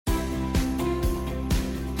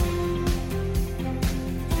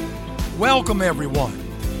Welcome, everyone.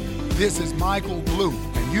 This is Michael Blue,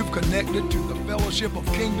 and you've connected to the Fellowship of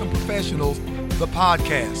Kingdom Professionals, the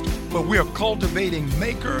podcast, where we are cultivating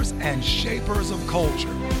makers and shapers of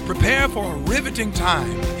culture. Prepare for a riveting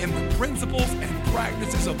time in the principles and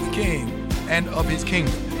practices of the King and of his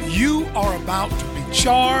kingdom. You are about to be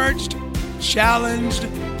charged, challenged,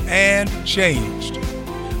 and changed.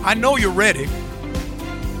 I know you're ready.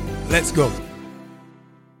 Let's go.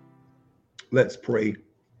 Let's pray,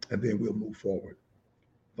 and then we'll move forward.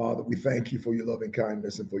 Father, we thank you for your loving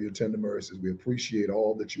kindness and for your tender mercies. We appreciate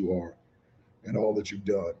all that you are and all that you've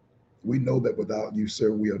done. We know that without you,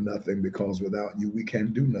 sir, we are nothing, because without you, we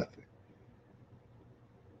can do nothing.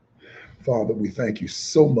 Father, we thank you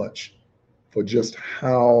so much for just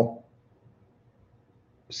how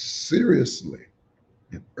seriously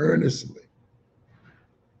and earnestly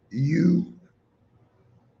you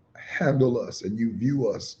handle us and you view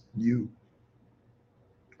us. You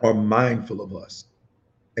are mindful of us,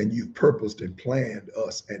 and you've purposed and planned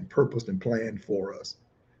us and purposed and planned for us.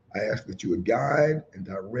 I ask that you would guide and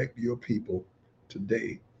direct your people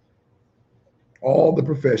today. All the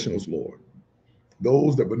professionals, Lord,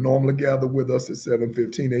 those that would normally gather with us at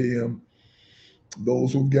 7:15 a.m.,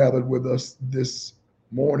 those who gathered with us this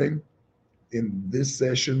morning in this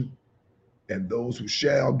session, and those who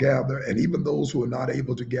shall gather, and even those who are not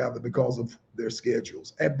able to gather because of their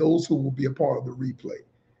schedules, and those who will be a part of the replay.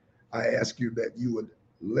 I ask you that you would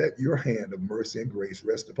let your hand of mercy and grace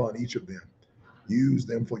rest upon each of them. Use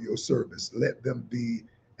them for your service. Let them be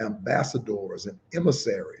ambassadors and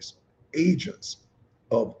emissaries, agents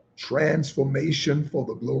of transformation for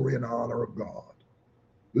the glory and honor of God.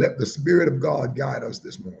 Let the Spirit of God guide us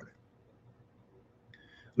this morning.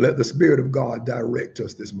 Let the Spirit of God direct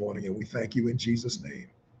us this morning, and we thank you in Jesus' name.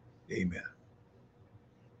 Amen.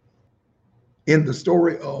 In the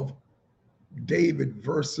story of David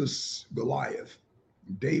versus Goliath,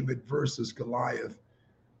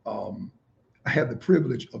 I had the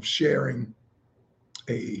privilege of sharing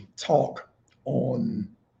a talk on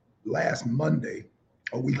last Monday,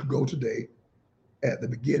 a week ago today, at the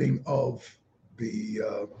beginning of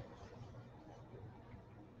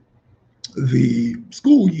the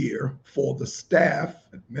school year for the staff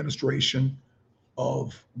administration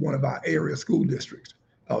of one of our area school districts,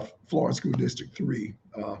 Florence School District 3.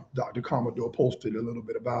 Dr. Commodore posted a little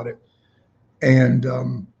bit about it. And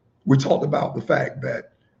we talked about the fact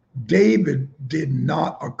that David did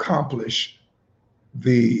not accomplish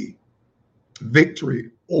the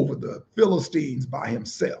victory over the Philistines by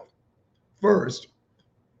himself. First,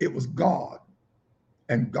 it was God,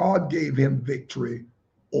 and God gave him victory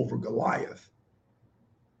over Goliath.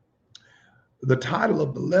 The title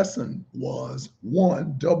of the lesson was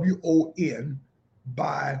Won, W-O-N,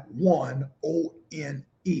 by one,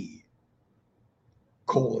 O-N-E,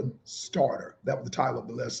 colon, starter. That was the title of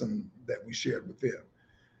the lesson that we shared with them.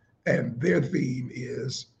 And their theme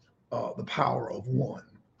is the power of one.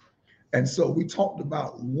 And so we talked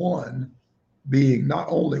about one being not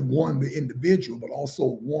only one, the individual, but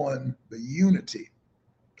also one, the unity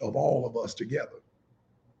of all of us together.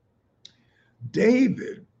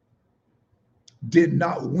 David did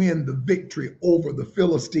not win the victory over the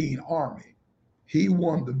Philistine army. He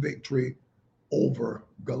won the victory over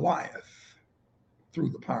Goliath through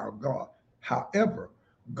the power of God. However,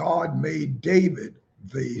 God made David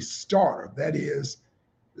the starter, that is,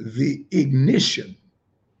 the ignition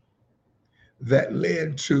that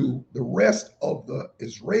led to the rest of the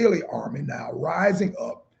Israeli army now rising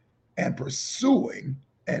up and pursuing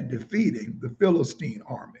and defeating the Philistine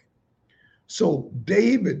army. So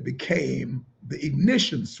David became the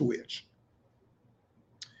ignition switch.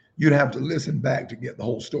 You'd have to listen back to get the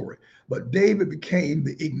whole story. But David became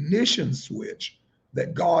the ignition switch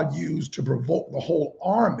that God used to provoke the whole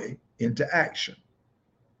army into action.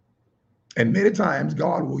 And many times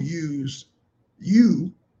God will use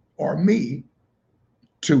you or me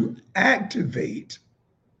to activate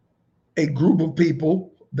a group of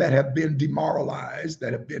people that have been demoralized,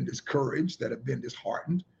 that have been discouraged, that have been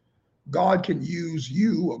disheartened. God can use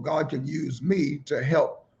you, or God can use me to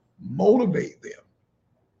help motivate them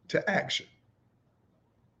to action.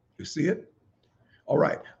 You see it? All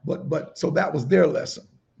right. But so that was their lesson.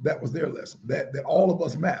 That was their lesson. That all of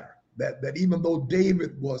us matter. That even though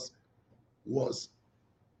David was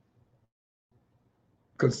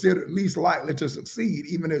considered least likely to succeed,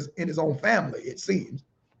 even as in his own family, it seems.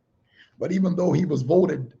 But even though he was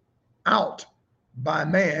voted out by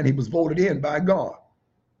man, he was voted in by God.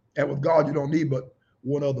 And with God, you don't need but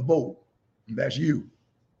one other vote, and that's you.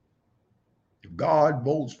 If God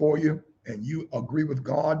votes for you and you agree with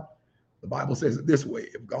God, the Bible says it this way: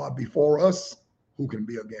 if God be for us, who can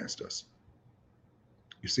be against us?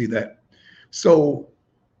 You see that? So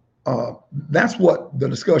that's what the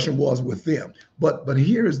discussion was with them. But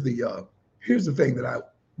here's the thing that I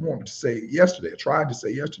wanted to say yesterday, I tried to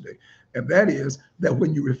say yesterday, and that is that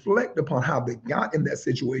when you reflect upon how they got in that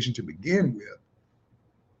situation to begin with,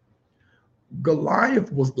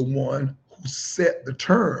 Goliath was the one who set the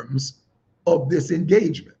terms of this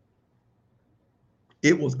engagement.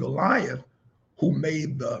 It was Goliath who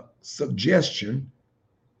made the suggestion,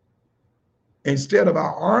 instead of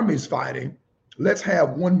our armies fighting, let's have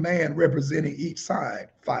one man representing each side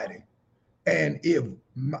fighting. And if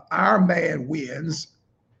our man wins,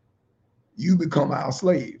 you become our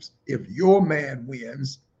slaves. If your man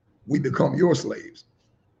wins, we become your slaves.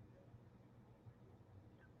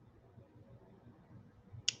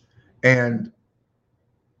 And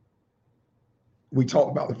we talked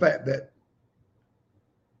about the fact that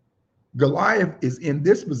Goliath is in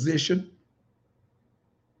this position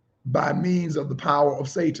by means of the power of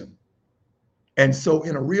Satan. And so,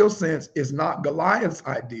 in a real sense, it's not Goliath's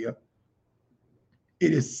idea,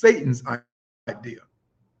 it is Satan's idea.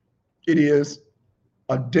 It is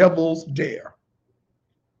a devil's dare.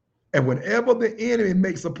 And whenever the enemy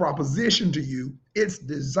makes a proposition to you, it's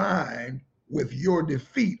designed with your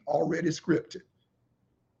defeat already scripted.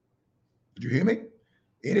 Did you hear me?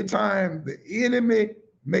 Anytime the enemy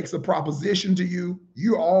makes a proposition to you,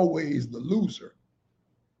 you're always the loser.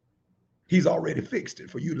 He's already fixed it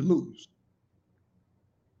for you to lose.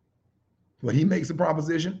 When he makes a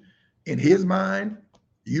proposition, in his mind,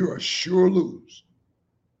 you're a sure lose.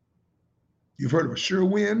 You've heard of a sure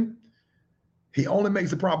win? He only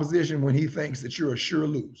makes a proposition when he thinks that you're a sure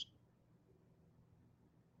lose.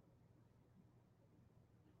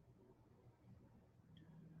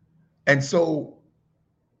 And so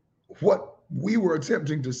what we were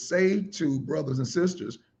attempting to say to brothers and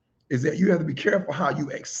sisters is that you have to be careful how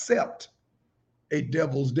you accept a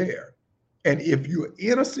devil's dare. And if you're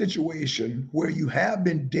in a situation where you have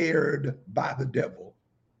been dared by the devil,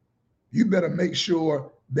 you better make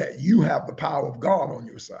sure that you have the power of God on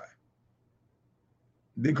your side.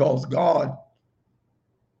 Because God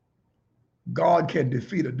can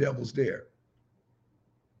defeat a devil's dare.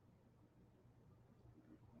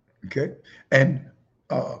 Okay? And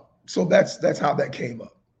so that's how that came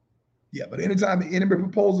up. Yeah, but anytime the enemy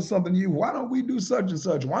proposes something to you, why don't we do such and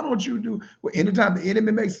such? Why don't you do? Well, anytime the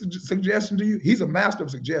enemy makes a suggestion to you, he's a master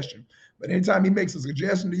of suggestion. But anytime he makes a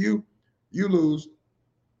suggestion to you, you lose.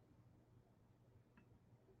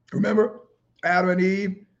 Remember Adam and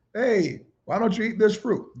Eve? Hey, why don't you eat this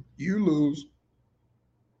fruit? You lose.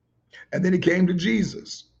 And then he came to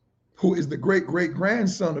Jesus, who is the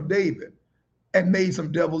great-great-grandson of David, and made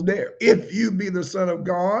some devil's dare. If you be the Son of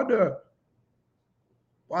God,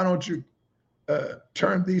 why don't you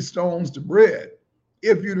turn these stones to bread?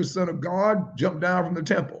 If you're the Son of God, jump down from the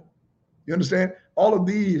temple. You understand? All of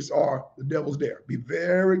these are the devil's dare. Be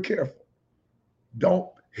very careful.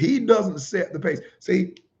 He doesn't set the pace.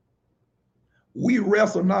 See, we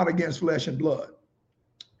wrestle not against flesh and blood,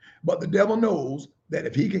 but the devil knows that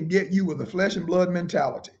if he can get you with a flesh and blood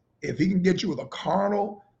mentality, if he can get you with a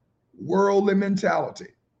carnal, worldly mentality,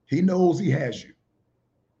 he knows he has you.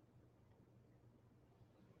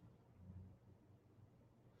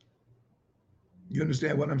 You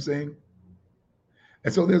understand what I'm saying?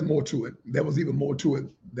 And so there's more to it. There was even more to it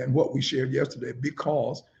than what we shared yesterday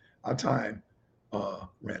because our time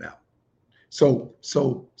ran out. So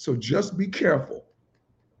just be careful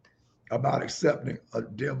about accepting a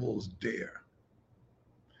devil's dare.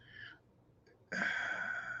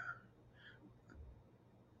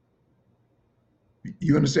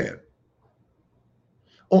 You understand?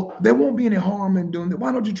 Oh, there won't be any harm in doing that.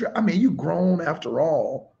 Why don't you try? I mean, you've grown after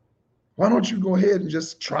all. Why don't you go ahead and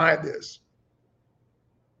just try this?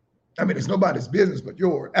 I mean, it's nobody's business but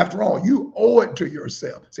yours. After all, you owe it to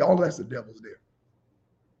yourself. See, all that's the devil's dare.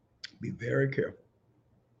 Be very careful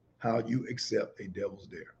how you accept a devil's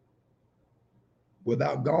dare.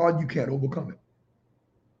 Without God, you can't overcome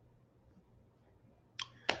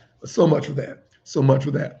it. So much for that. So much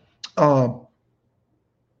for that.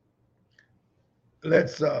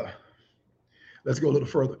 Let's go a little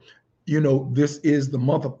further. You know, this is the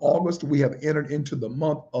month of August. We have entered into the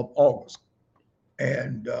month of August.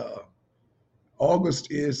 And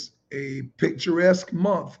August is a picturesque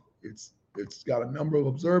month. It's got a number of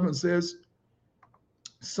observances.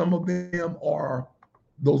 Some of them are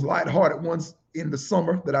those lighthearted ones in the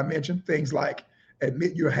summer that I mentioned, things like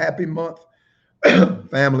Admit You're Happy Month,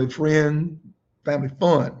 Family Fun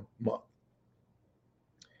Month,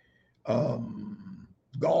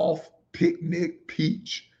 golf, picnic,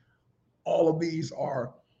 peach. All of these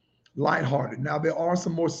are lighthearted. Now, there are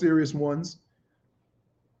some more serious ones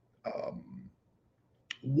um,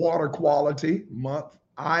 Water Quality Month,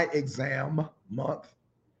 Eye Exam Month.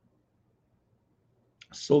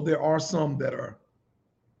 So there are some that are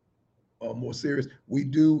more serious. We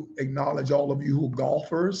do acknowledge all of you who are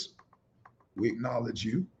golfers. We acknowledge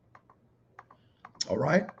you. All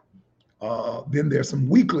right. Then there's some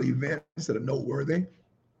weekly events that are noteworthy.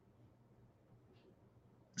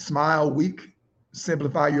 Smile Week,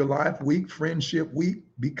 Simplify Your Life Week, Friendship Week,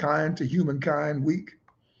 Be Kind to Humankind Week.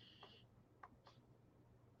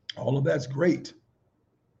 All of that's great.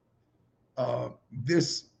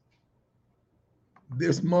 This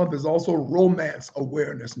month is also Romance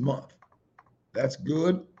Awareness Month. That's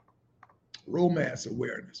good. Romance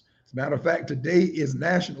awareness. As a matter of fact, today is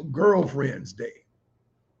National Girlfriends Day.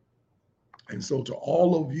 And so to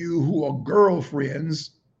all of you who are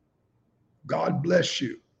girlfriends, God bless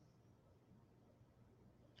you.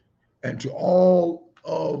 And to all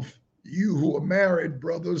of you who are married,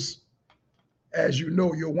 brothers, as you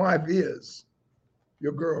know, your wife is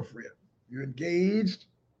your girlfriend. You're engaged,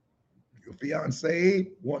 your fiance,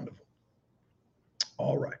 wonderful.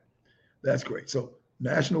 All right, that's great. So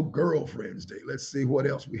National Girlfriends Day. Let's see what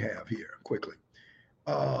else we have here quickly.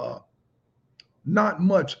 Not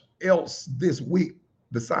much else this week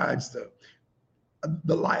besides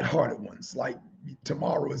the lighthearted ones, like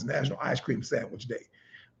tomorrow is National Ice Cream Sandwich Day.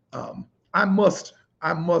 I must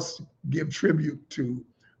give tribute to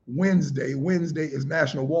Wednesday. Wednesday is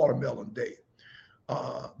National Watermelon Day.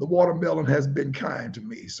 The watermelon has been kind to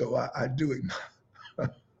me, so I do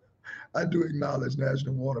acknowledge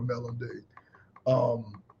National Watermelon Day.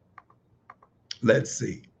 Let's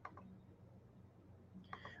see.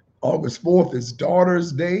 August 4th is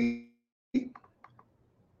Daughter's Day.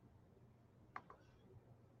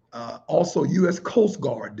 Also, U.S. Coast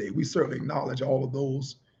Guard Day. We certainly acknowledge all of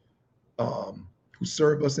those who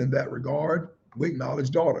serve us in that regard. We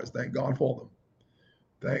acknowledge daughters. Thank God for them.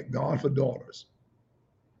 Thank God for daughters.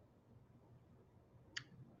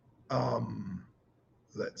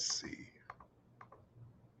 Let's see.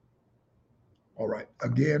 All right.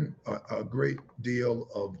 Again, a great deal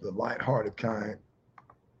of the lighthearted kind.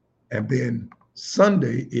 And then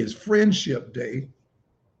Sunday is Friendship Day,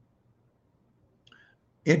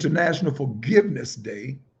 International Forgiveness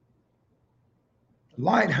Day,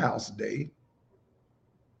 Lighthouse Day,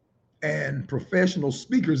 and Professional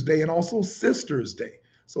Speakers Day, and also Sisters Day.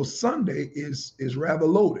 So Sunday is rather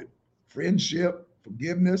loaded. Friendship,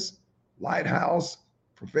 forgiveness, Lighthouse,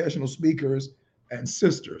 professional speakers, and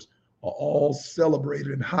sisters are all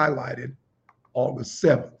celebrated and highlighted August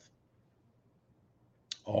 7th.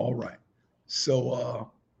 All right.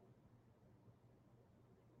 So,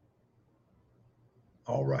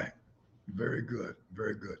 all right. Very good.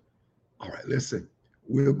 Very good. All right. Listen,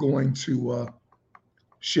 we're going to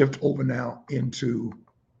shift over now into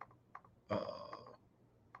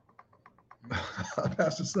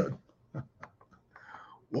Pastor Sutton.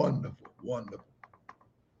 Wonderful. Wonderful.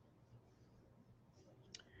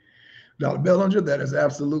 Dr. Bellinger, that is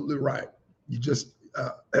absolutely right. You just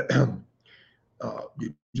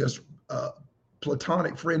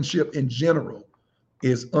platonic friendship in general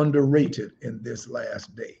is underrated in this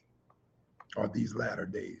last day or these latter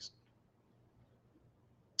days.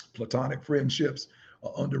 Platonic friendships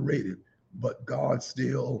are underrated, but God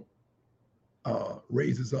still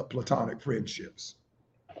raises up platonic friendships,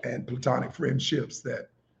 and platonic friendships that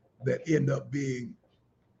end up being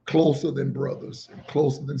closer than brothers and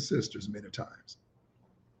closer than sisters many times.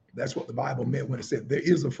 That's what the Bible meant when it said there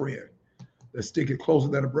is a friend that sticketh closer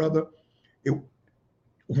than a brother.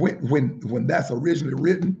 When that's originally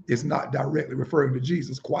written, it's not directly referring to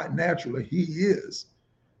Jesus. Quite naturally, he is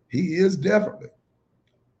definitely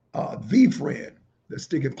the friend that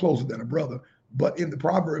sticketh closer than a brother. But in the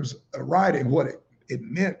Proverbs writing, what it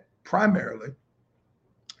meant primarily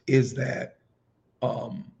is that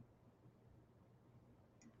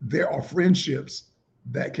there are friendships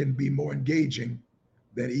that can be more engaging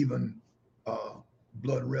than even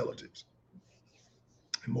blood relatives,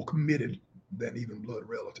 and more committed than even blood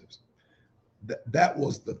relatives. That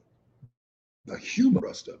was the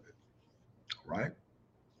humorous of it, right?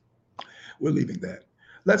 We're leaving that.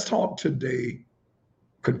 Let's talk today,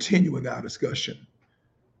 continuing our discussion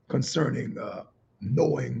concerning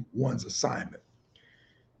knowing one's assignment.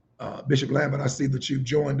 Bishop Lambert, I see that you've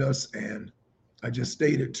joined us, and I just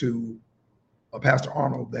stated to Pastor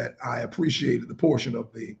Arnold that I appreciated the portion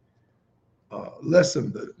of the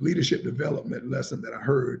lesson, the leadership development lesson that I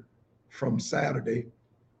heard from Saturday,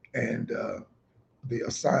 and the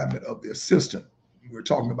assignment of the assistant. We're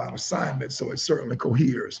talking about assignment, so it certainly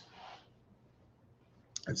coheres.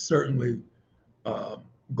 It certainly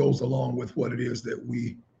goes along with what it is that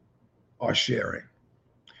we are sharing.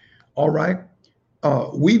 All right.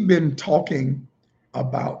 We've been talking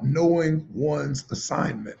about knowing one's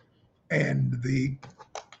assignment, and the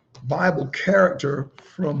Bible character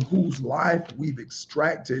from whose life we've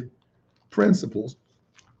extracted principles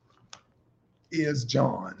is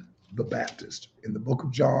John the Baptist. In the book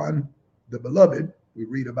of John the Beloved, we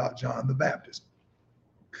read about John the Baptist.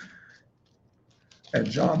 And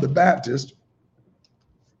John the Baptist,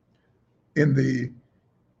 in the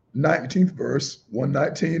 19th verse,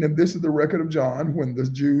 119, and this is the record of John when the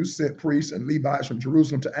Jews sent priests and Levites from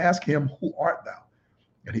Jerusalem to ask him, "Who art thou?"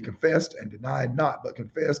 And he confessed and denied not, but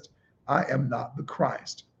confessed, "I am not the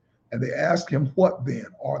Christ." And they asked him, "What then?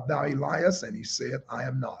 Art thou Elias?" And he said, "I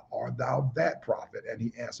am not." "Art thou that prophet?" And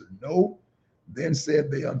he answered, "No." Then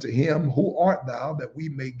said they unto him, "Who art thou, that we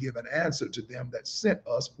may give an answer to them that sent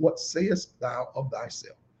us? What sayest thou of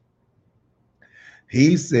thyself?"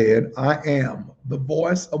 He said, "I am the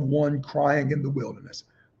voice of one crying in the wilderness,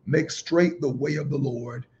 make straight the way of the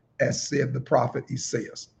Lord, as said the prophet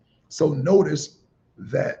Isaiah." So notice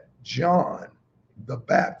that John the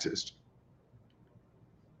Baptist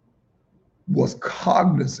was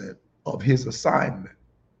cognizant of his assignment.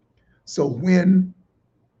 So when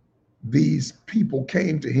these people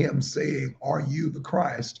came to him saying, "Are you the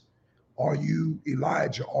Christ? Are you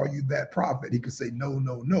Elijah? Are you that prophet?" he could say, "No,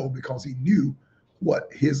 no, no," because he knew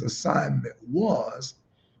what his assignment was.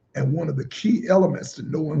 And one of the key elements to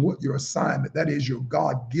knowing what your assignment, that is your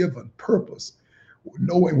God-given purpose,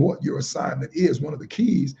 knowing what your assignment is, one of the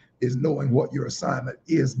keys is knowing what your assignment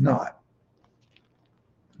is not.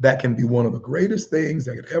 That can be one of the greatest things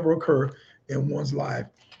that could ever occur in one's life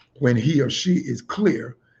when he or she is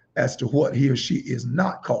clear as to what he or she is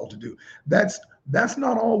not called to do. That's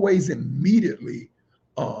not always immediately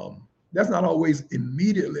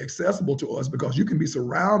accessible to us, because you can be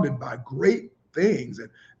surrounded by great things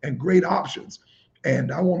and great options.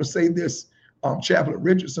 And I want to say this, Chaplain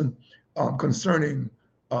Richardson, concerning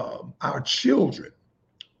our children.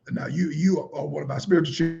 Now, you are one of my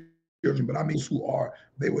spiritual children, but I mean who are,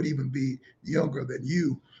 they would even be younger than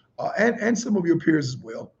you, and some of your peers as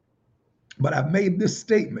well. But I've made this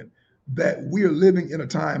statement that we're living in a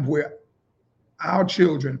time where our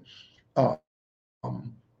children are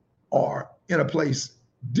in a place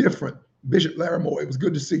different. Bishop Larimore, it was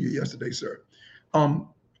good to see you yesterday, sir.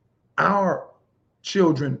 Our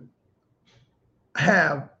children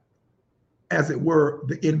have, as it were,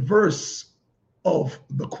 the inverse of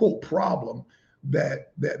the quote problem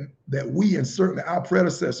that we and certainly our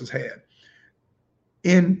predecessors had.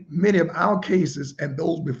 In many of our cases and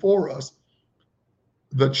those before us,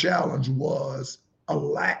 the challenge was a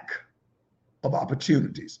lack of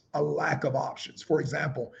opportunities, a lack of options. For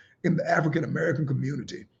example, in the African American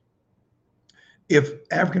community, if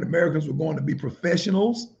African Americans were going to be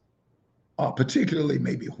professionals, particularly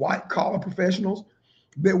maybe white collar professionals,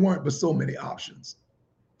 there weren't but so many options.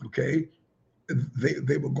 Okay,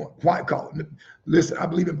 they were going white collar. Listen, I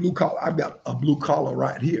believe in blue collar. I've got a blue collar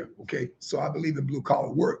right here. Okay, so I believe in blue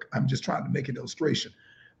collar work. I'm just trying to make an illustration.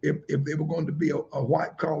 If they were going to be a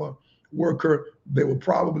white collar worker, they were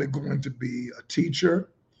probably going to be a teacher,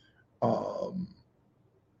 a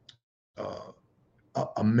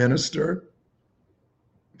minister,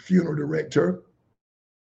 funeral director,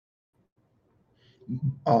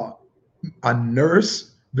 a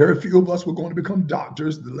nurse. Very few of us were going to become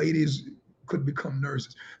doctors. The ladies could become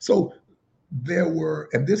nurses. So there were,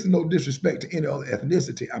 and this is no disrespect to any other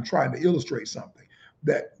ethnicity, I'm trying to illustrate something,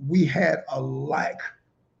 that we had a lack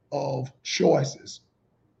of choices,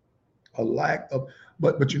 a lack of,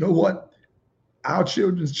 but you know what? Our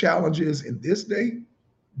children's challenges in this day,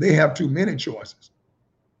 they have too many choices.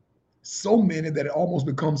 So many that it almost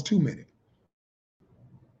becomes too many.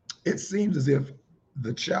 It seems as if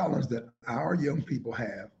the challenge that our young people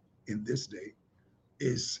have in this day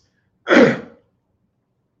is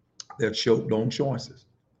they're choked on choices.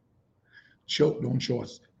 Choked on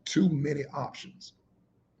choices. Too many options.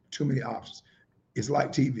 Too many options. It's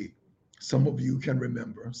like TV. Some of you can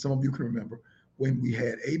remember when we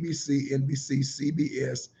had ABC, NBC,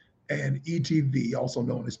 CBS, and ETV, also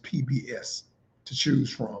known as PBS, to choose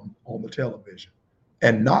from on the television.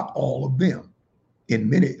 And not all of them in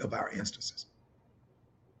many of our instances.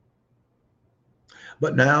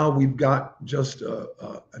 But now we've got just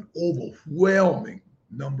an overwhelming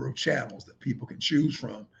number of channels that people can choose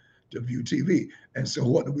from to view TV. And so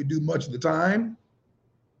what do we do much of the time?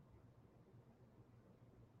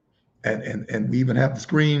 And we even have the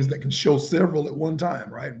screens that can show several at one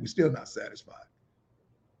time, right? We're still not satisfied.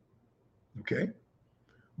 Okay.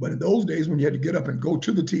 But in those days when you had to get up and go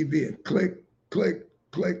to the TV and click, click,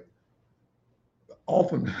 click,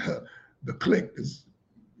 often the click is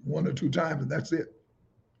 1 or 2 times and that's it.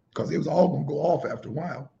 Because it was all going to go off after a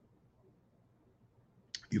while.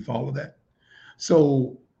 You follow that?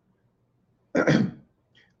 So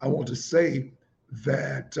I want to say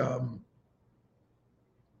that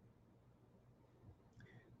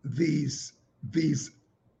these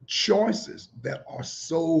choices that are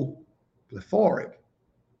so plethoric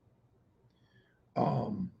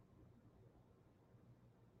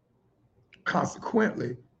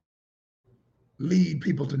consequently lead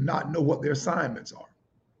people to not know what their assignments are.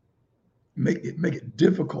 Make it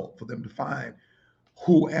difficult for them to find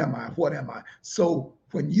who am I, what am I. So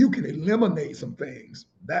when you can eliminate some things,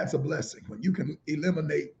 that's a blessing. When you can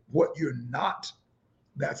eliminate what you're not,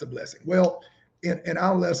 that's a blessing. Well, in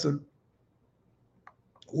our lesson,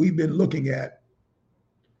 we've been looking at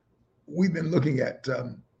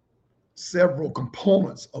several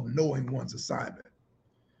components of knowing one's assignment.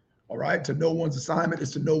 All right, to know one's assignment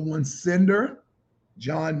is to know one's sender.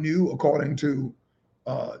 John knew, according to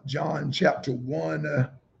John chapter 1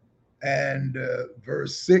 and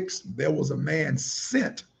verse 6, there was a man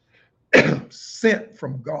sent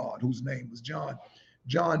from God whose name was John.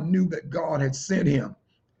 John knew that God had sent him.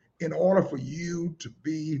 In order for you to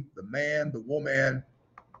be the man, the woman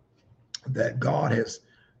that God has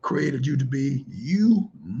created you to be, you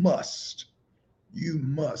must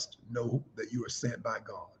know that you are sent by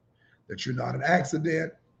God, that you're not an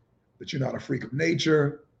accident, that you're not a freak of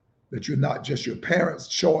nature, that you're not just your parents'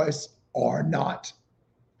 choice or not,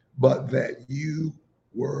 but that you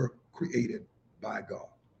were created by God.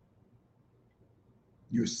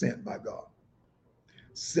 You're sent by God.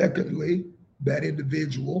 Secondly, that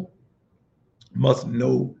individual must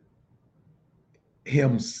know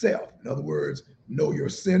himself. In other words, know your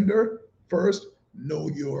sender first, know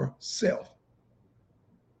yourself.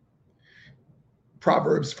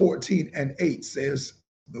 Proverbs 14:8 says,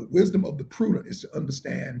 the wisdom of the prudent is to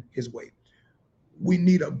understand his way. We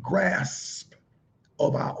need a grasp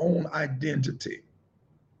of our own identity,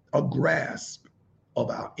 a grasp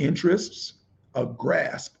of our interests, a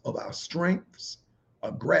grasp of our strengths,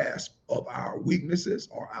 a grasp of our weaknesses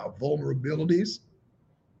or our vulnerabilities,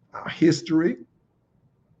 our history,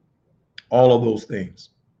 all of those things.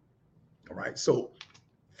 All right. So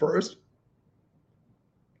first,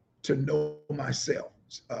 to know myself,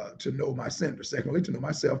 to know my sender. Secondly, to know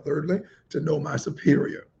myself. Thirdly, to know my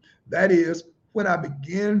superior. That is, when I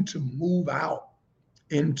begin to move out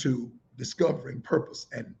into discovering purpose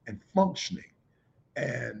and functioning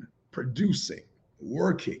and producing,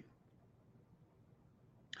 working,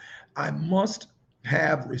 I must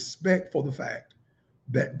have respect for the fact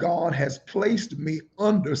that God has placed me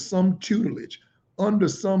under some tutelage, under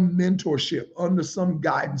some mentorship, under some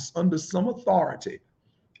guidance, under some authority.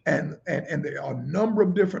 And there are a number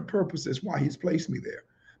of different purposes why he's placed me there.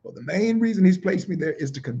 But the main reason he's placed me there is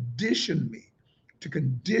to condition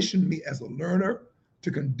me as a learner,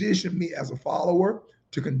 to condition me as a follower,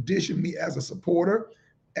 to condition me as a supporter,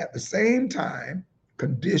 at the same time,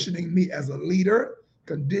 conditioning me as a leader,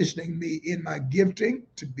 conditioning me in my gifting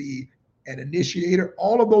to be an initiator.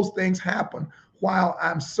 All of those things happen while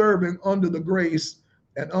I'm serving under the grace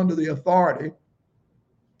and under the authority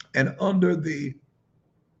and under the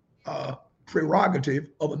prerogative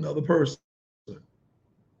of another person.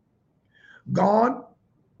 God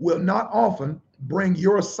will not often bring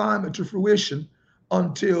your assignment to fruition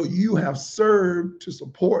until you have served to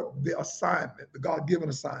support the assignment, the God-given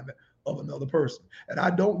assignment of another person. And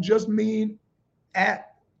I don't just mean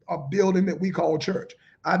at a building that we call church.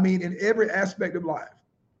 I mean in every aspect of life.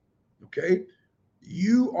 Okay?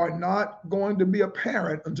 You are not going to be a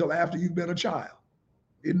parent until after you've been a child.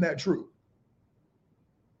 Isn't that true?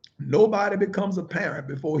 Nobody becomes a parent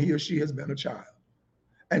before he or she has been a child.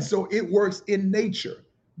 And so it works in nature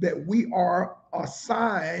that we are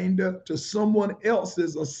assigned to someone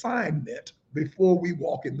else's assignment before we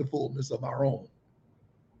walk in the fullness of our own.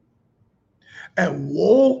 And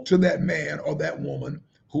woe to that man or that woman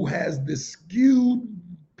who has this skewed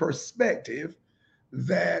perspective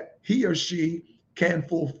that he or she can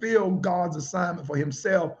fulfill God's assignment for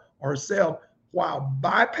himself or herself while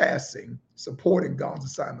bypassing supporting God's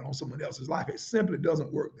assignment on someone else's life. It simply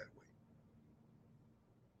doesn't work that way.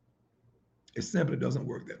 It simply doesn't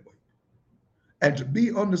work that way. And to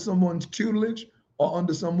be under someone's tutelage or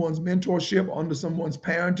under someone's mentorship, or under someone's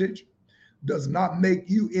parentage, does not make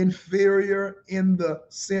you inferior in the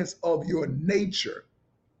sense of your nature.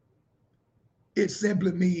 It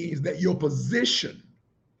simply means that your position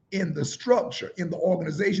in the structure, in the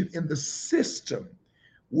organization, in the system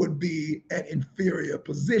would be an inferior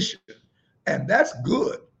position. And that's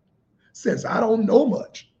good. Since I don't know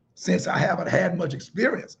much, since I haven't had much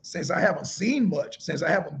experience, since I haven't seen much, since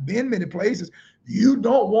I haven't been many places, you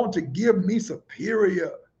don't want to give me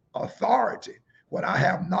superior authority when I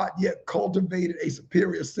have not yet cultivated a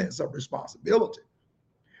superior sense of responsibility.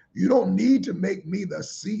 You don't need to make me the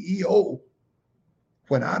CEO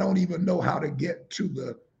when I don't even know how to get to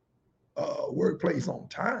the workplace on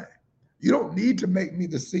time. You don't need to make me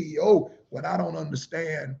the CEO when I don't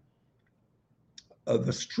understand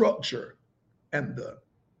the structure and the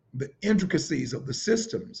intricacies of the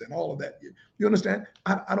systems and all of that. You understand?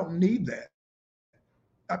 I don't need that.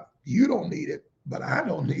 You don't need it, but I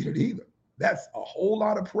don't need it either. That's a whole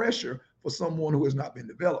lot of pressure for someone who has not been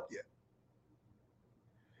developed yet.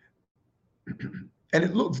 And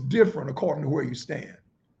it looks different according to where you stand.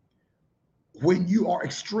 When you are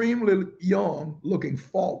extremely young looking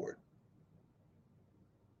forward,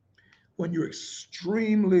 when you're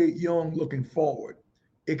extremely young looking forward,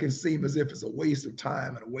 it can seem as if it's a waste of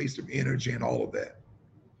time and a waste of energy and all of that.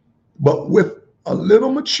 But with a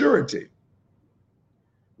little maturity,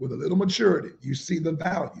 you see the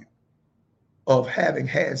value of having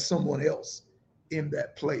had someone else in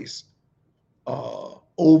that place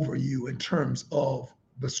over you in terms of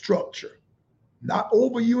the structure, not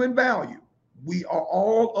over you in value. We are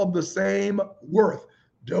all of the same worth,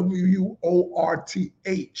 WORTH,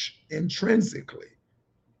 intrinsically,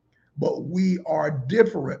 but we are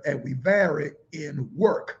different and we vary in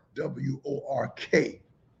work, WORK.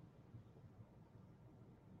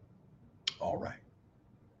 All right.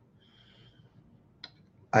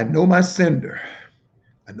 I know my sender,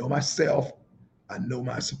 I know myself, I know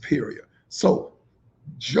my superior. So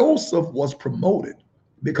Joseph was promoted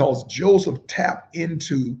because Joseph tapped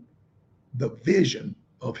into the vision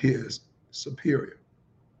of his superior.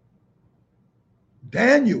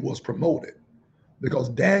 Daniel was promoted because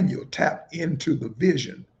Daniel tapped into the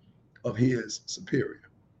vision of his superior.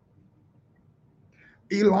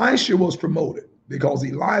 Elisha was promoted because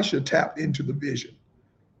Elisha tapped into the vision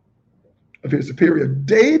of his superior.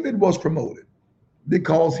 David was promoted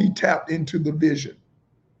because he tapped into the vision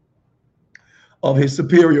of his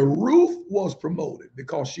superior. Ruth was promoted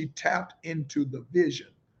because she tapped into the vision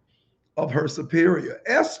of her superior.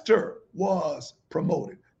 Esther was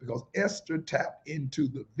promoted because Esther tapped into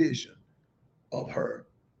the vision of her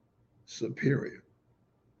superior.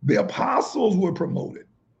 The apostles were promoted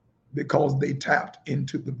because they tapped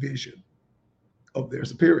into the vision of their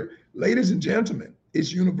superior. Ladies and gentlemen,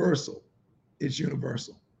 it's universal. It's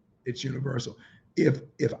universal. It's universal. If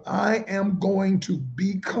I am going to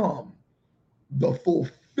become the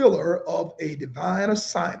fulfiller of a divine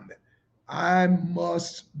assignment, I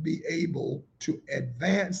must be able to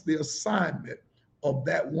advance the assignment of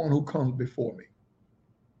that one who comes before me.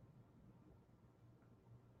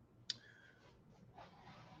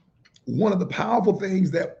 One of the powerful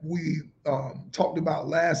things that we talked about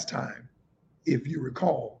last time, if you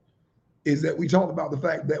recall, is that we talked about the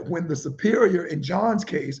fact that when the superior, in John's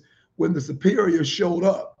case, when the superior showed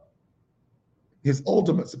up, his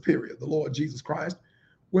ultimate superior, the Lord Jesus Christ,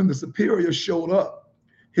 when the superior showed up,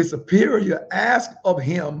 his superior asked of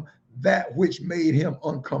him that which made him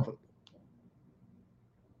uncomfortable.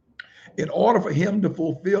 In order for him to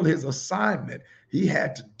fulfill his assignment, he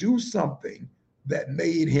had to do something that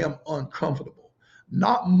made him uncomfortable,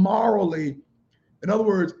 not morally. In other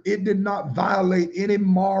words, it did not violate any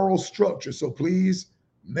moral structure. So please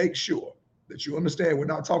make sure that you understand we're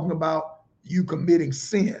not talking about you committing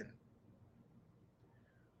sin.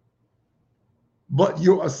 But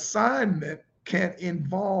your assignment can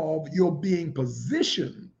involve your being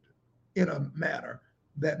positioned in a manner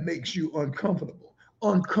that makes you uncomfortable.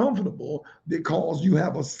 Uncomfortable because you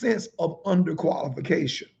have a sense of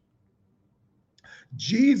underqualification.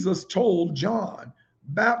 Jesus told John,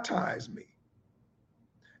 baptize me.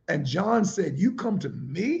 And John said, you come to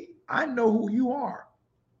me? I know who you are.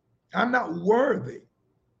 I'm not worthy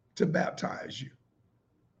to baptize you.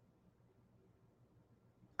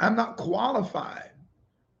 I'm not qualified.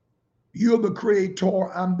 You're the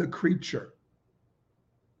creator, I'm the creature.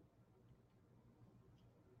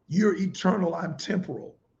 You're eternal, I'm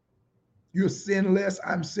temporal. You're sinless,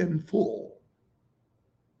 I'm sinful.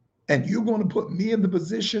 And you're going to put me in the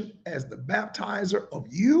position as the baptizer of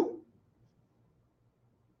you?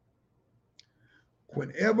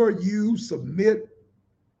 Whenever you submit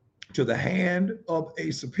to the hand of a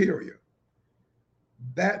superior,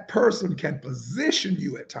 that person can position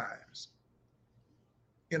you at times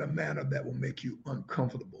in a manner that will make you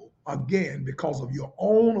uncomfortable. Again, because of your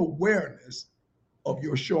own awareness of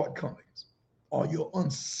your shortcomings or your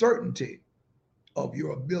uncertainty of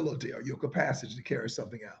your ability or your capacity to carry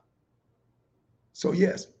something out. So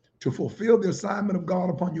yes, to fulfill the assignment of God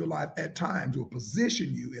upon your life at times will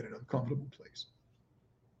position you in an uncomfortable place.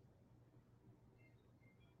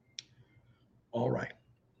 All right.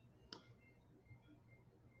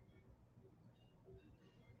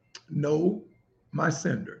 Know my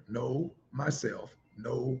sender, know myself,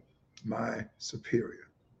 know my superior.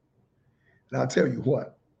 And I'll tell you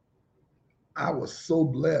what, I was so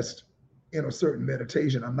blessed in a certain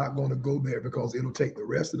meditation. I'm not going to go there because it'll take the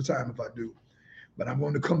rest of the time if I do, but I'm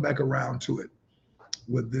going to come back around to it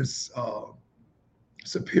with this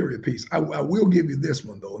superior piece. I will give you this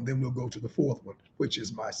one though, and then we'll go to the fourth one, which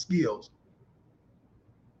is my skills.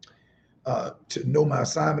 To know my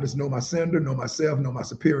assignment is know my sender, know myself, know my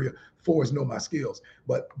superior. 4 is know my skills.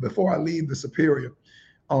 But before I leave the superior,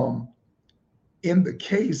 in the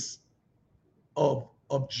case of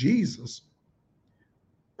Jesus,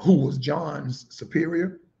 who was John's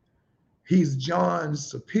superior, he's John's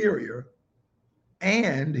superior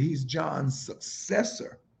and he's John's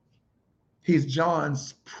successor. He's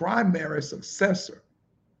John's primary successor.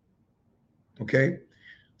 Okay,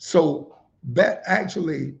 so that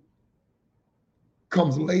actually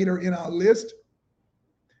comes later in our list.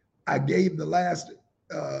 I gave the last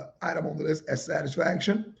item on the list as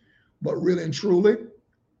satisfaction, but really and truly,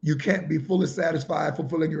 you can't be fully satisfied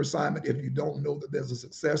fulfilling your assignment if you don't know that there's a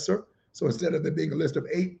successor. So instead of there being a list of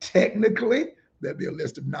 8, technically, there'd be a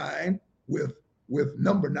list of 9 with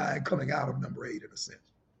number 9 coming out of number 8 in a sense.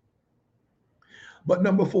 But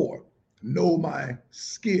number 4, know my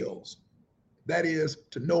skills. That is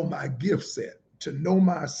to know my gift set, to know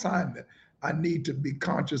my assignment. I need to be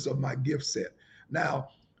conscious of my gift set. Now,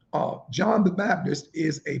 John the Baptist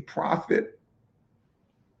is a prophet.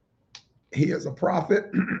 He is a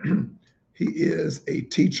prophet. He is a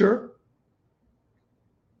teacher.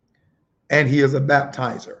 And he is a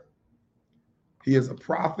baptizer. He is a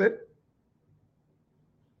prophet.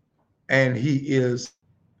 And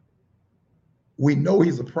we know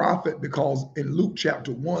he's a prophet because in Luke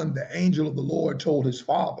chapter 1, the angel of the Lord told his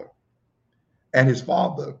father, and his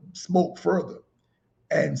father spoke further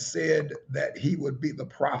and said that he would be the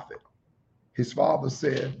prophet. His father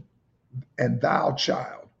said, and thou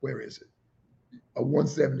child, where is it?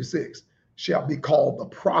 176, shall be called the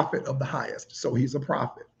prophet of the highest. So he's a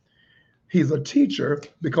prophet. He's a teacher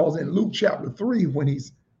because in Luke chapter 3, when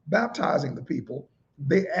he's baptizing the people,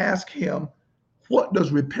 they ask him, what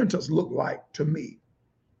does repentance look like to me?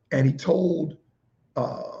 And he told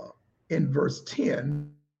in verse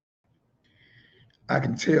 10, I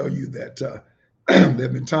can tell you that there have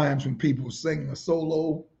been times when people sing a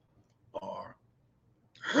solo or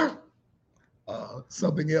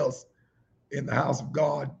something else in the house of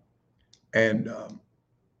God, and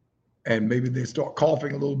maybe they start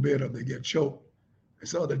coughing a little bit or they get choked. And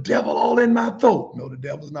so the devil all in my throat. No, the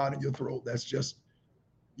devil's not in your throat. That's just,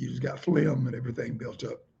 you just got phlegm and everything built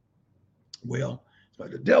up. Well, it's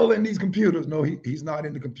like the devil in these computers. No, he's not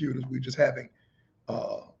in the computers. We're just having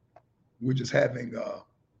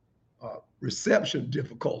reception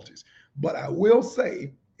difficulties. But I will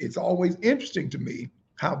say it's always interesting to me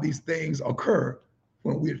how these things occur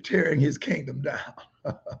when we're tearing his kingdom down.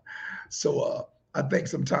 So I think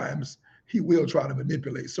sometimes he will try to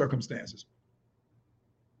manipulate circumstances.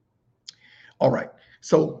 All right.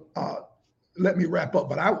 So let me wrap up,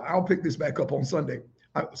 but I'll pick this back up on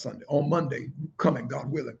on Monday, coming,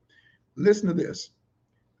 God willing. Listen to this.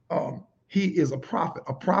 He is a prophet.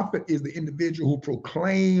 A prophet is the individual who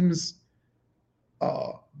proclaims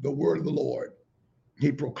the word of the Lord.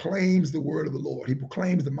 He proclaims the word of the Lord. He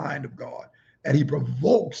proclaims the mind of God, and he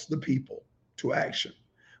provokes the people to action.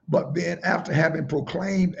 But then after having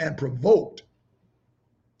proclaimed and provoked,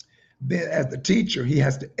 then as the teacher, he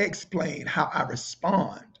has to explain how I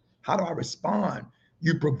respond. How do I respond?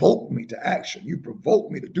 You provoke me to action. You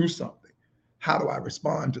provoke me to do something. How do I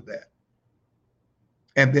respond to that?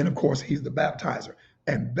 And then, of course, he's the baptizer.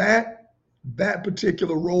 And that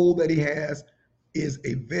particular role that he has is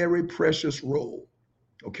a very precious role.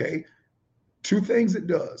 Okay? 2 things it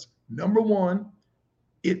does. Number 1,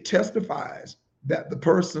 it testifies that the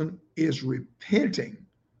person is repenting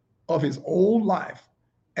of his old life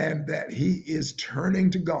and that he is turning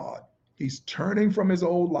to God. He's turning from his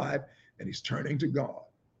old life and he's turning to God.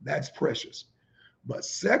 That's precious. But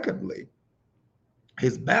secondly,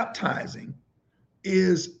 his baptizing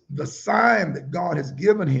is the sign that God has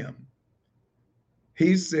given him.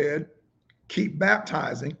 He said, keep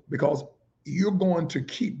baptizing, because you're going to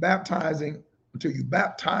keep baptizing until you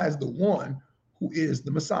baptize the one who is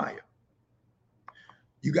the Messiah.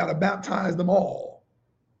 You got to baptize them all.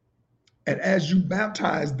 And as you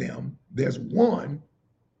baptize them, there's one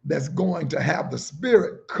that's going to have the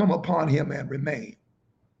Spirit come upon him and remain.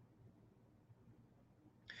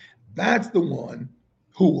 That's the one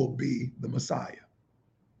who will be the Messiah.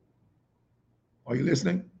 Are you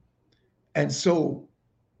listening? And so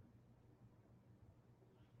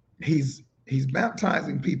he's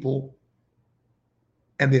baptizing people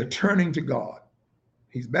and they're turning to God.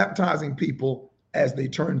 He's baptizing people as they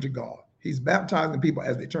turn to God. He's baptizing people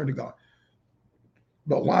as they turn to God.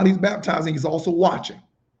 But while he's baptizing, he's also watching.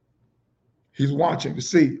 He's watching to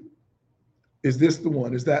see, is this the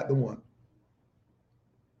one? Is that the one?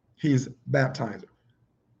 He's baptizing.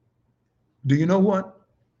 Do you know what?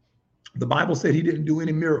 The Bible said he didn't do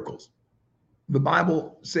any miracles. The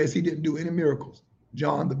Bible says he didn't do any miracles,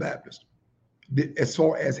 John the Baptist. As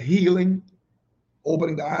far as healing,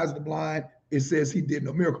 opening the eyes of the blind, it says he did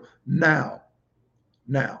no miracle. Now,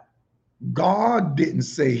 God didn't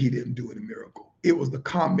say he didn't do any miracle. It was the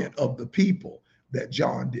comment of the people that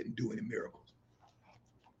John didn't do any miracles.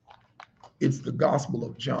 It's the Gospel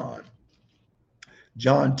of John.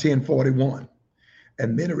 John 10:41.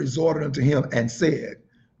 And many resorted unto him and said,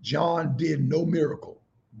 John did no miracle,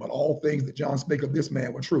 but all things that John spake of this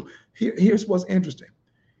man were true. Here's what's interesting.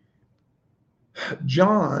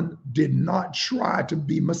 John did not try to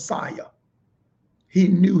be Messiah. He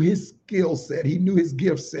knew his skill set, he knew his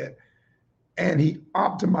gift set, and he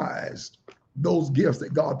optimized those gifts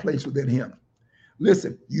that God placed within him.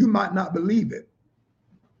 Listen, you might not believe it.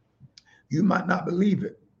 You might not believe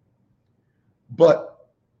it. But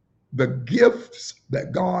the gifts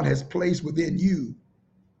that God has placed within you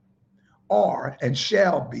are and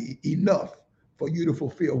shall be enough for you to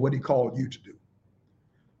fulfill what he called you to do.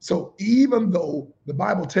 So even though the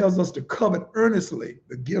Bible tells us to covet earnestly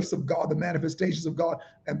the gifts of God, the manifestations of God,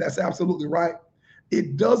 and that's absolutely right,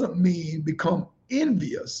 it doesn't mean become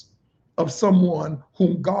envious of someone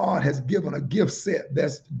whom God has given a gift set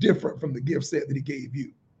that's different from the gift set that he gave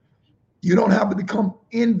you. You don't have to become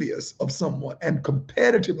envious of someone and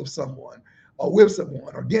competitive of someone or with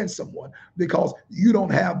someone or against someone because you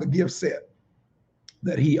don't have the gift set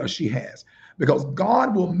that he or she has. Because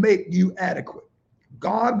God will make you adequate.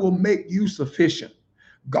 God will make you sufficient.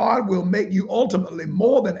 God will make you ultimately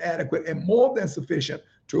more than adequate and more than sufficient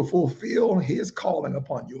to fulfill his calling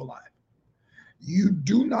upon your life. You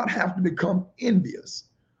do not have to become envious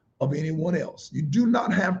of anyone else. You do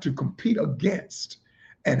not have to compete against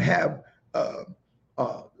and have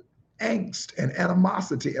angst and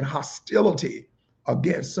animosity and hostility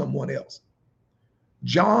against someone else.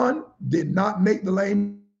 John did not make the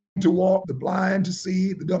lame to walk, the blind to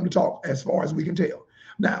see, the dumb to talk, as far as we can tell.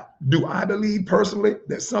 Now, do I believe personally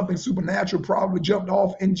that something supernatural probably jumped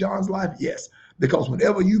off in John's life? Yes, because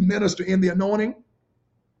whenever you minister in the anointing,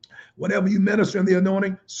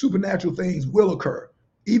 supernatural things will occur,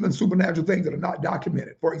 even supernatural things that are not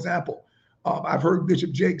documented. For example, I've heard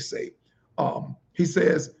Bishop Jakes say, he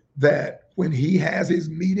says that when he has his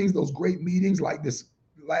meetings, those great meetings like this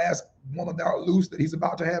last Woman Thou Art Loose that he's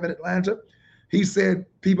about to have in Atlanta, he said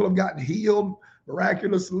people have gotten healed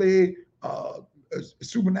miraculously,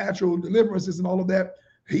 supernatural deliverances and all of that.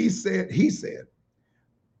 He said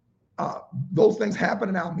those things happen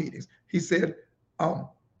in our meetings. He said,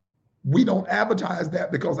 we don't advertise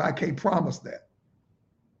that because I can't promise that.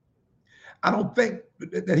 I don't think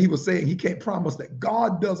that he was saying he can't promise that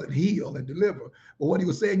God doesn't heal and deliver. But what he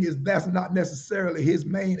was saying is that's not necessarily his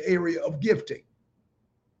main area of gifting.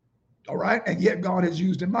 All right. And yet God has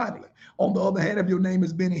used him mightily. On the other hand, if your name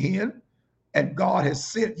is Benny Hinn and God has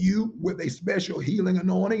sent you with a special healing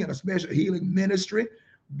anointing and a special healing ministry,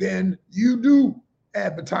 then you do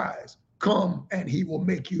advertise, come and he will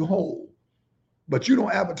make you whole. But you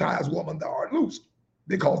don't advertise Woman Thou Art Loosed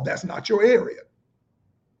because that's not your area.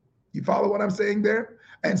 You follow what I'm saying there?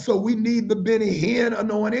 And so we need the Benny Hinn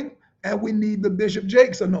anointing and we need the Bishop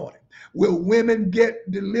Jakes anointing. Will women get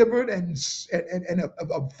delivered and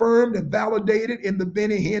affirmed and validated in the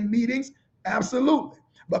Benny Hinn meetings? Absolutely.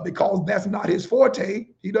 But because that's not his forte,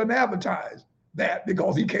 he doesn't advertise that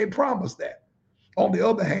because he can't promise that. On the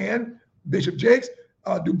other hand, Bishop Jakes,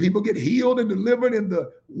 do people get healed and delivered in the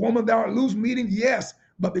Woman Thou Art Loose meeting? Yes.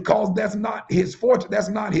 But because that's not his forte, that's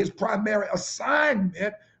not his primary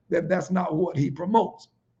assignment, that's not what he promotes.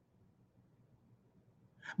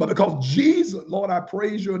 But because Jesus, Lord, I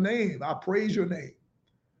praise your name. I praise your name.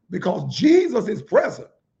 Because Jesus is present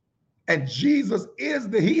and Jesus is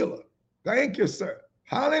the healer. Thank you, sir.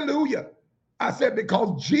 Hallelujah. I said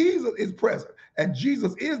because Jesus is present and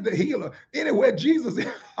Jesus is the healer. Anywhere Jesus is,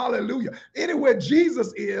 hallelujah. Anywhere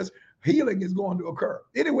Jesus is, healing is going to occur.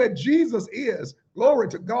 Anywhere Jesus is, glory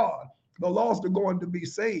to God, the lost are going to be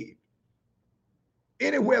saved.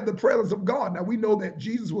 Anywhere the presence of God. Now we know that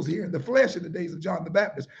Jesus was here in the flesh in the days of John the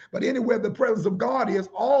Baptist, but anywhere the presence of God is,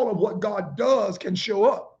 all of what God does can show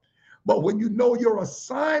up. But when you know your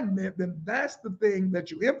assignment, then that's the thing that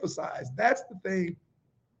you emphasize. That's the thing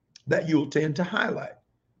that you'll tend to highlight.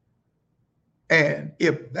 And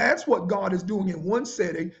if that's what God is doing in one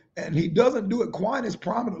setting, and he doesn't do it quite as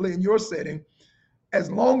prominently in your setting, as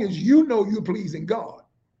long as you know you're pleasing God,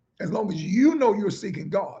 as long as you know you're seeking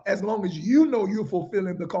God, as long as you know you're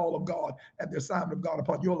fulfilling the call of God and the assignment of God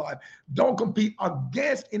upon your life, don't compete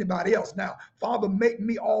against anybody else. Now, Father, make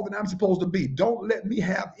me all that I'm supposed to be. Don't let me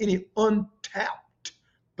have any untapped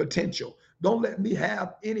potential. Don't let me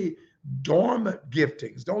have any dormant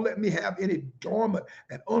giftings. Don't let me have any dormant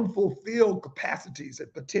and unfulfilled capacities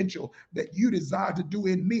and potential that you desire to do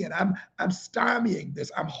in me. And I'm stymieing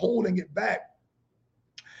this. I'm holding it back.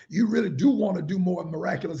 You really do want to do more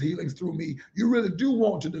miraculous healings through me. You really do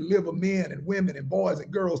want to deliver men and women and boys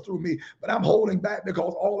and girls through me, but I'm holding back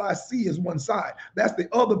because all I see is one side. That's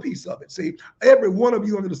the other piece of it. See, every one of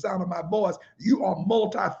you under the sound of my voice, you are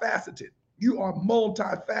multifaceted. You are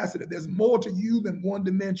multifaceted. There's more to you than one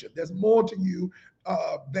dimension. There's more to you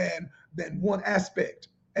than one aspect.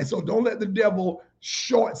 And so don't let the devil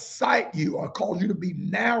short sight you or cause you to be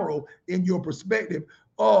narrow in your perspective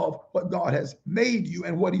of what God has made you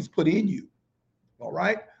and what he's put in you. All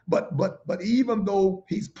right. But even though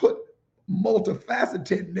he's put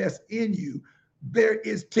multifacetedness in you, there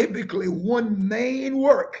is typically one main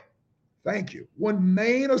work. Thank you. One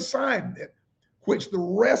main assignment, which the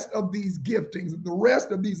rest of these giftings, the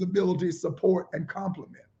rest of these abilities support and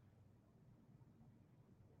complement.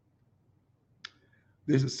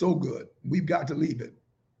 This is so good. We've got to leave it,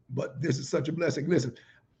 but this is such a blessing. Listen,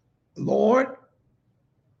 Lord,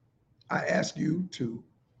 I ask you to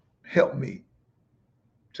help me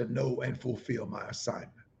to know and fulfill my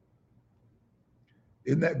assignment.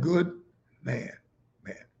 Isn't that good? Man.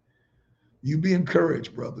 You be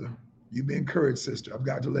encouraged, brother. You be encouraged, sister. I've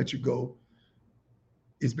got to let you go.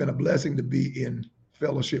 It's been a blessing to be in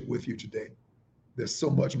fellowship with you today. There's so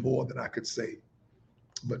much more than I could say,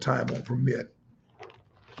 but time won't permit.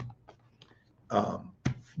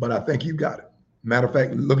 But I think you got it. Matter of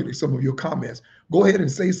fact, looking at some of your comments, go ahead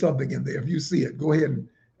and say something in there. If you see it, go ahead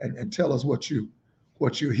and tell us what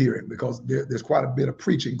you're hearing, because there's quite a bit of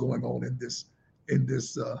preaching going on in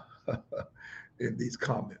these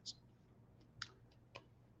comments.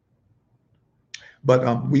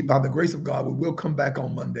 But we, by the grace of God, we will come back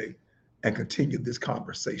on Monday and continue this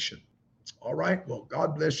conversation. All right. Well,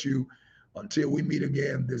 God bless you. Until we meet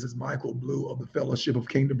again, this is Michael Blue of the Fellowship of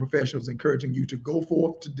Kingdom Professionals, encouraging you to go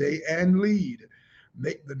forth today and lead.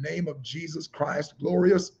 Make the name of Jesus Christ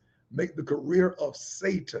glorious. Make the career of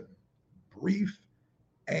Satan brief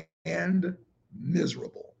and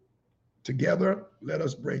miserable. Together, let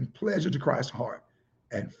us bring pleasure to Christ's heart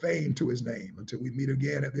and fame to his name. Until we meet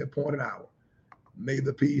again at the appointed hour, may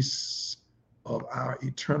the peace of our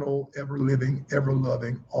eternal, ever-living,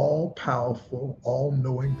 ever-loving, all-powerful,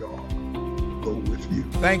 all-knowing God go with you.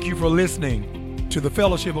 Thank you for listening to the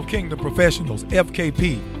Fellowship of Kingdom Professionals,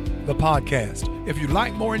 FKP, the podcast. If you'd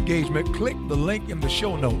like more engagement, click the link in the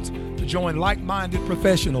show notes to join like-minded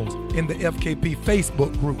professionals in the FKP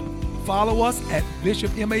Facebook group. Follow us at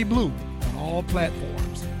Bishop M.A. Blue on all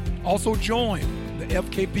platforms. Also join the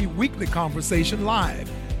FKP Weekly Conversation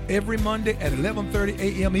live every Monday at 11:30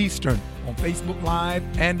 a.m. Eastern on Facebook Live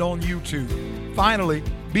and on YouTube. Finally,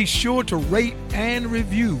 be sure to rate and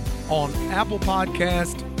review on Apple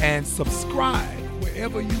Podcasts and subscribe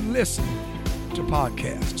wherever you listen to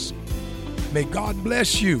podcasts. May God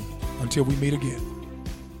bless you until we meet again.